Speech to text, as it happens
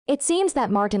It seems that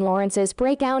Martin Lawrence's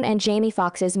breakdown and Jamie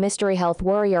Foxx's mystery health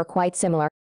worry are quite similar.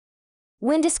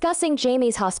 When discussing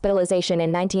Jamie's hospitalization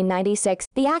in 1996,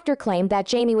 the actor claimed that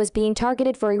Jamie was being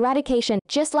targeted for eradication,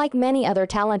 just like many other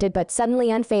talented but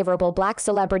suddenly unfavorable black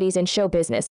celebrities in show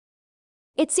business.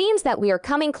 It seems that we are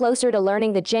coming closer to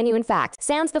learning the genuine facts,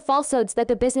 sans the falsehoods that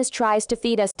the business tries to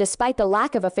feed us despite the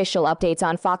lack of official updates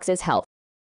on Fox's health.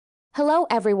 Hello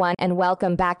everyone and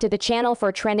welcome back to the channel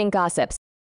for trending gossips.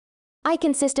 I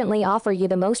consistently offer you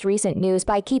the most recent news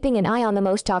by keeping an eye on the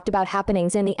most talked about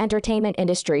happenings in the entertainment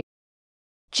industry.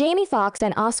 Jamie Foxx,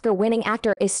 an Oscar-winning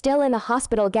actor, is still in the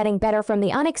hospital getting better from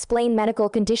the unexplained medical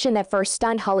condition that first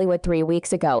stunned Hollywood 3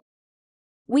 weeks ago.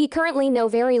 We currently know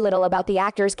very little about the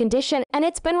actor's condition, and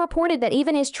it's been reported that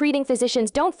even his treating physicians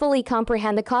don't fully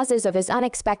comprehend the causes of his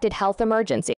unexpected health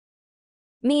emergency.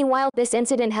 Meanwhile, this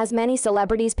incident has many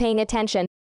celebrities paying attention.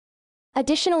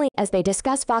 Additionally, as they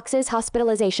discuss Fox's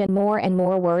hospitalization, more and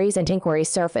more worries and inquiries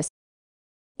surface.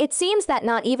 It seems that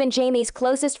not even Jamie's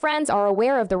closest friends are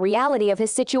aware of the reality of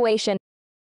his situation.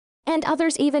 And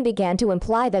others even began to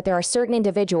imply that there are certain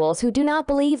individuals who do not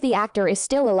believe the actor is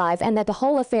still alive and that the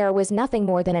whole affair was nothing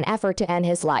more than an effort to end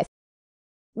his life.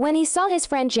 When he saw his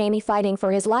friend Jamie fighting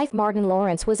for his life, Martin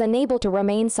Lawrence was unable to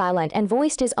remain silent and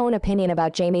voiced his own opinion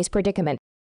about Jamie's predicament.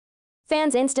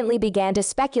 Fans instantly began to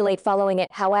speculate following it,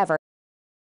 however.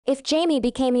 If Jamie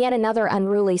became yet another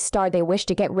unruly star they wish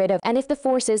to get rid of, and if the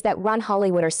forces that run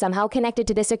Hollywood are somehow connected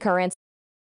to this occurrence,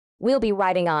 we'll be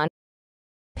writing on.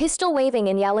 Pistol waving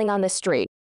and yelling on the street.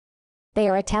 They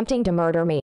are attempting to murder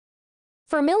me.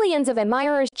 For millions of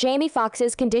admirers, Jamie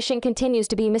Foxx's condition continues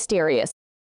to be mysterious.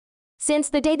 Since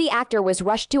the day the actor was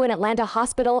rushed to an Atlanta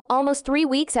hospital, almost 3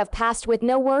 weeks have passed with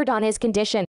no word on his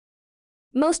condition.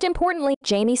 Most importantly,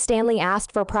 Jamie Stanley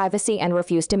asked for privacy and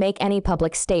refused to make any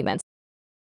public statements.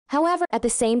 However, at the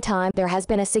same time, there has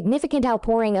been a significant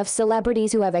outpouring of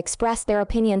celebrities who have expressed their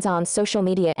opinions on social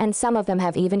media, and some of them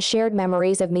have even shared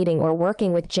memories of meeting or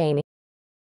working with Jamie.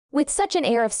 With such an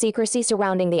air of secrecy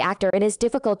surrounding the actor, it is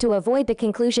difficult to avoid the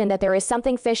conclusion that there is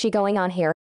something fishy going on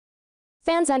here.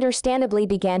 Fans understandably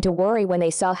began to worry when they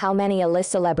saw how many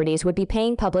A-list celebrities would be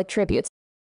paying public tributes.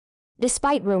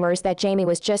 Despite rumors that Jamie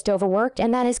was just overworked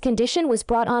and that his condition was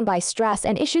brought on by stress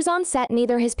and issues on set,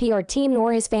 neither his PR team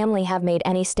nor his family have made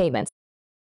any statements.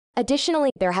 Additionally,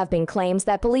 there have been claims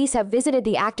that police have visited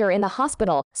the actor in the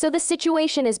hospital, so the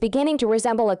situation is beginning to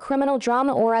resemble a criminal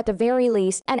drama or at the very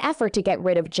least, an effort to get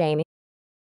rid of Jamie.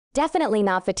 Definitely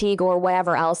not fatigue or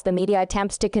whatever else the media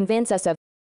attempts to convince us of.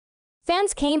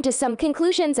 Fans came to some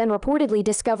conclusions and reportedly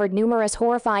discovered numerous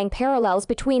horrifying parallels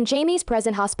between Jamie's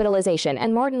present hospitalization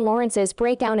and Martin Lawrence's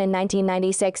breakdown in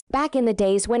 1996, back in the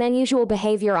days when unusual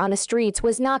behavior on the streets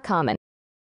was not common.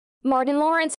 Martin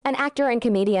Lawrence, an actor and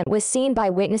comedian, was seen by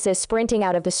witnesses sprinting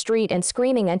out of the street and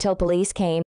screaming until police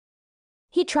came.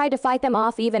 He tried to fight them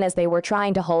off even as they were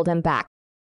trying to hold him back.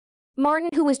 Martin,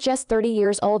 who was just 30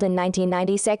 years old in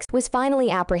 1996, was finally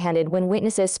apprehended when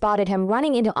witnesses spotted him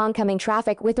running into oncoming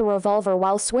traffic with a revolver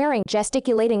while swearing,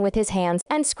 gesticulating with his hands,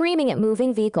 and screaming at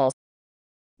moving vehicles.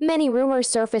 Many rumors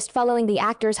surfaced following the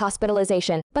actor's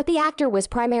hospitalization, but the actor was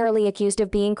primarily accused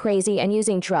of being crazy and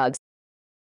using drugs.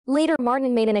 Later,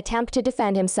 Martin made an attempt to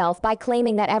defend himself by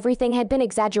claiming that everything had been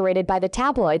exaggerated by the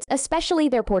tabloids, especially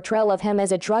their portrayal of him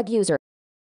as a drug user.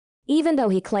 Even though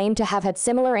he claimed to have had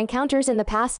similar encounters in the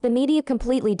past, the media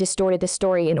completely distorted the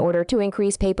story in order to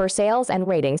increase paper sales and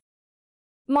ratings.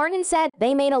 Martin said,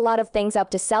 "They made a lot of things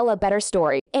up to sell a better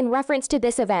story," in reference to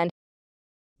this event.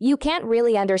 You can't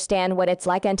really understand what it's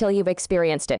like until you've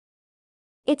experienced it.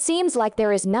 It seems like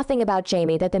there is nothing about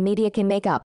Jamie that the media can make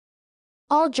up.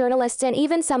 All journalists and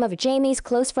even some of Jamie's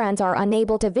close friends are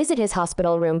unable to visit his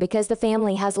hospital room because the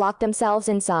family has locked themselves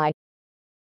inside.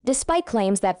 Despite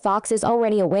claims that Foxx is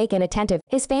already awake and attentive,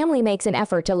 his family makes an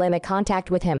effort to limit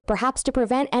contact with him, perhaps to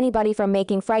prevent anybody from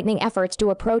making frightening efforts to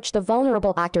approach the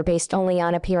vulnerable actor based only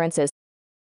on appearances.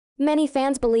 Many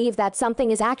fans believe that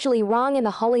something is actually wrong in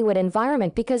the Hollywood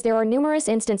environment because there are numerous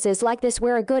instances like this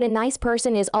where a good and nice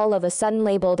person is all of a sudden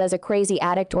labeled as a crazy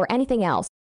addict or anything else.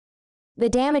 The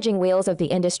damaging wheels of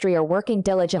the industry are working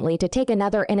diligently to take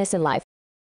another innocent life.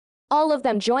 All of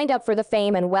them joined up for the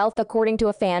fame and wealth, according to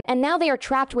a fan, and now they are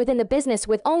trapped within the business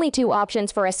with only 2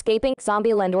 options for escaping: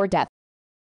 Zombieland or death.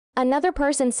 Another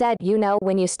person said, "You know,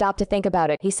 when you stop to think about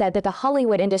it," he said, that the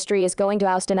Hollywood industry is going to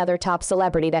oust another top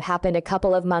celebrity that happened a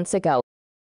couple of months ago.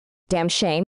 Damn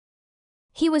shame.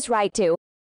 He was right too.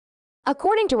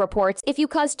 According to reports, if you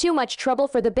cause too much trouble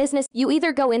for the business, you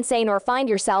either go insane or find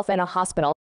yourself in a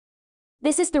hospital.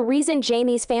 This is the reason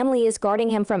Jamie's family is guarding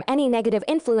him from any negative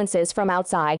influences from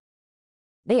outside.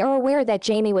 They are aware that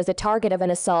Jamie was the target of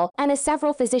an assault, and as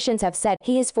several physicians have said,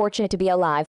 he is fortunate to be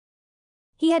alive.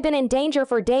 He had been in danger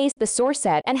for days, the source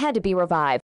said, and had to be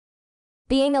revived.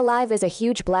 Being alive is a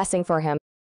huge blessing for him.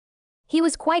 He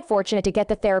was quite fortunate to get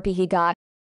the therapy he got.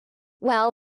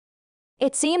 Well,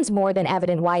 it seems more than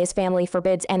evident why his family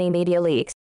forbids any media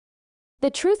leaks. The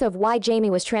truth of why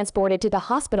Jamie was transported to the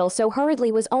hospital so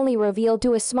hurriedly was only revealed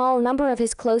to a small number of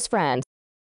his close friends.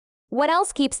 What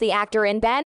else keeps the actor in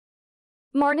bed?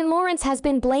 Martin Lawrence has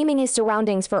been blaming his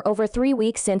surroundings for over 3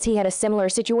 weeks since he had a similar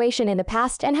situation in the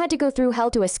past and had to go through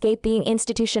hell to escape being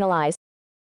institutionalized.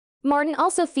 Martin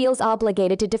also feels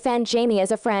obligated to defend Jamie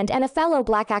as a friend and a fellow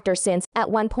black actor since, at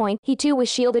one point, he too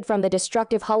was shielded from the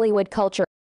destructive Hollywood culture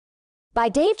by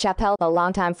Dave Chappelle, a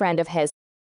longtime friend of his.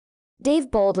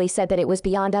 Dave boldly said that it was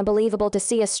beyond unbelievable to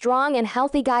see a strong and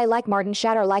healthy guy like Martin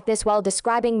shatter like this while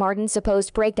describing Martin's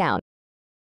supposed breakdown.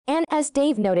 And as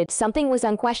Dave noted, something was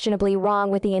unquestionably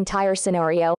wrong with the entire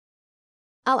scenario.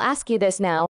 I'll ask you this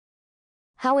now.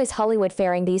 How is Hollywood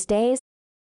faring these days?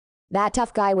 That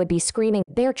tough guy would be screaming,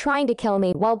 "They're trying to kill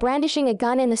me," while brandishing a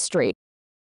gun in the street.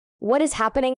 What is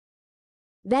happening?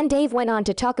 Then Dave went on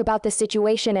to talk about the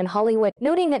situation in Hollywood,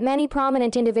 noting that many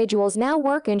prominent individuals now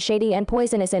work in shady and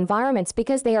poisonous environments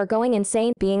because they are going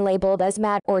insane, being labeled as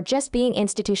mad, or just being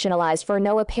institutionalized for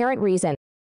no apparent reason.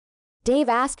 Dave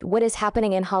asked, what is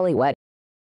happening in Hollywood?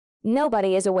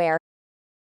 Nobody is aware.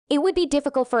 It would be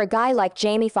difficult for a guy like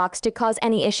Jamie Foxx to cause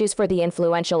any issues for the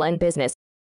influential in business.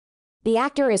 The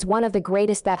actor is one of the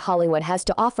greatest that Hollywood has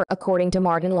to offer, according to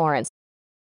Martin Lawrence.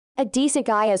 A decent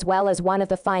guy as well as one of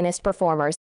the finest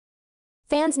performers.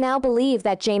 Fans now believe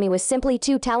that Jamie was simply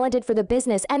too talented for the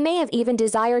business and may have even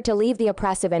desired to leave the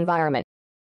oppressive environment.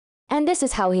 And this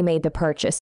is how he made the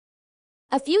purchase.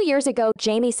 A few years ago,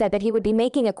 Jamie said that he would be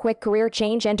making a quick career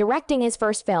change and directing his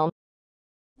first film.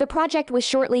 The project was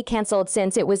shortly cancelled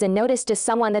since it was a notice to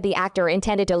someone that the actor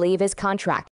intended to leave his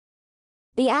contract.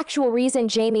 The actual reason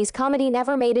Jamie's comedy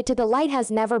never made it to the light has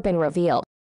never been revealed.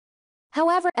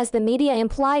 However, as the media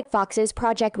implied, Fox's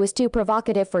project was too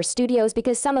provocative for studios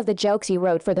because some of the jokes he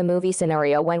wrote for the movie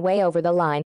scenario went way over the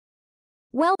line.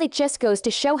 Well, it just goes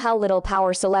to show how little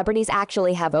power celebrities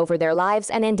actually have over their lives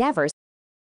and endeavors.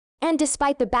 And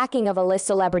despite the backing of A-list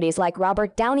celebrities like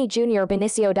Robert Downey Jr.,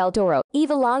 Benicio del Toro,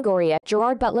 Eva Longoria,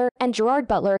 Gerard Butler,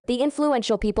 the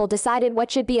influential people decided what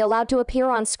should be allowed to appear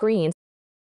on screens.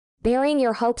 Burying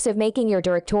your hopes of making your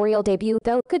directorial debut,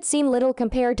 though, could seem little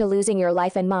compared to losing your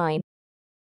life and mind.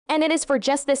 And it is for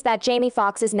just this that Jamie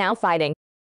Foxx is now fighting.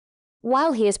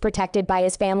 While he is protected by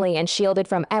his family and shielded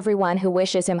from everyone who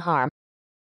wishes him harm.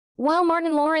 While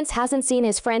Martin Lawrence hasn't seen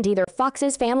his friend either,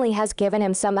 Fox's family has given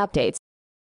him some updates.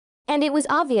 And it was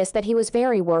obvious that he was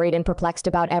very worried and perplexed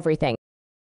about everything.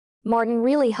 Martin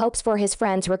really hopes for his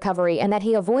friend's recovery and that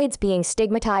he avoids being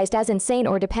stigmatized as insane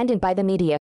or dependent by the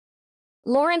media.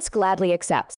 Lawrence gladly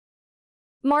accepts.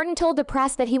 Martin told the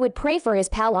press that he would pray for his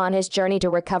pal on his journey to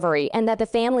recovery and that the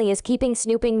family is keeping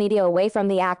snooping media away from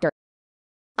the actor.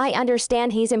 I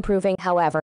understand he's improving,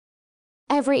 however.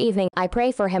 Every evening, I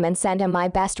pray for him and send him my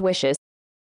best wishes.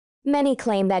 Many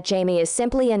claim that Jamie is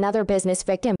simply another business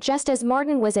victim, just as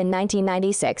Martin was in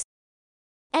 1996.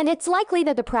 And it's likely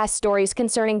that the press stories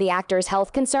concerning the actor's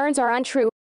health concerns are untrue.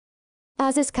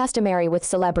 As is customary with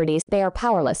celebrities, they are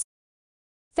powerless.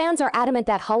 Fans are adamant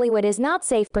that Hollywood is not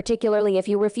safe, particularly if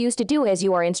you refuse to do as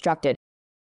you are instructed.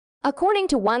 According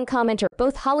to one commenter,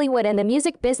 both Hollywood and the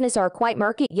music business are quite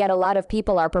murky, yet a lot of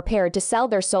people are prepared to sell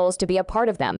their souls to be a part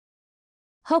of them.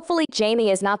 Hopefully, Jamie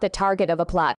is not the target of a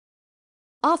plot.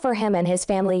 Offer him and his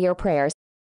family your prayers.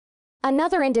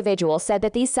 Another individual said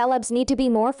that these celebs need to be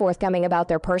more forthcoming about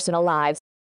their personal lives.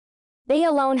 They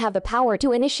alone have the power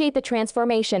to initiate the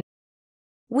transformation.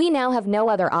 We now have no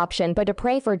other option but to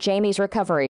pray for Jamie's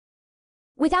recovery.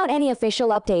 Without any official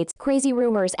updates, crazy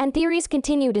rumors and theories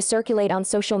continue to circulate on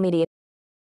social media.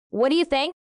 What do you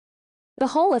think? The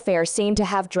whole affair seemed to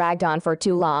have dragged on for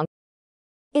too long.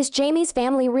 Is Jamie's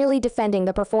family really defending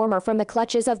the performer from the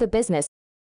clutches of the business?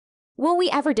 Will we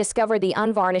ever discover the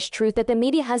unvarnished truth that the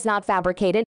media has not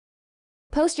fabricated?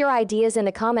 Post your ideas in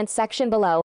the comments section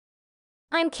below.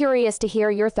 I'm curious to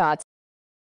hear your thoughts.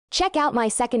 Check out my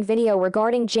second video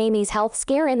regarding Jamie's health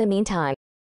scare in the meantime.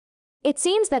 It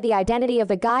seems that the identity of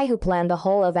the guy who planned the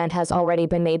whole event has already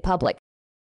been made public.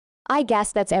 I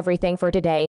guess that's everything for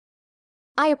today.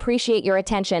 I appreciate your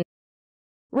attention.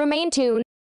 Remain tuned.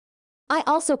 I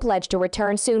also pledge to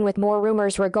return soon with more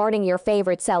rumors regarding your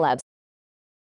favorite celebs.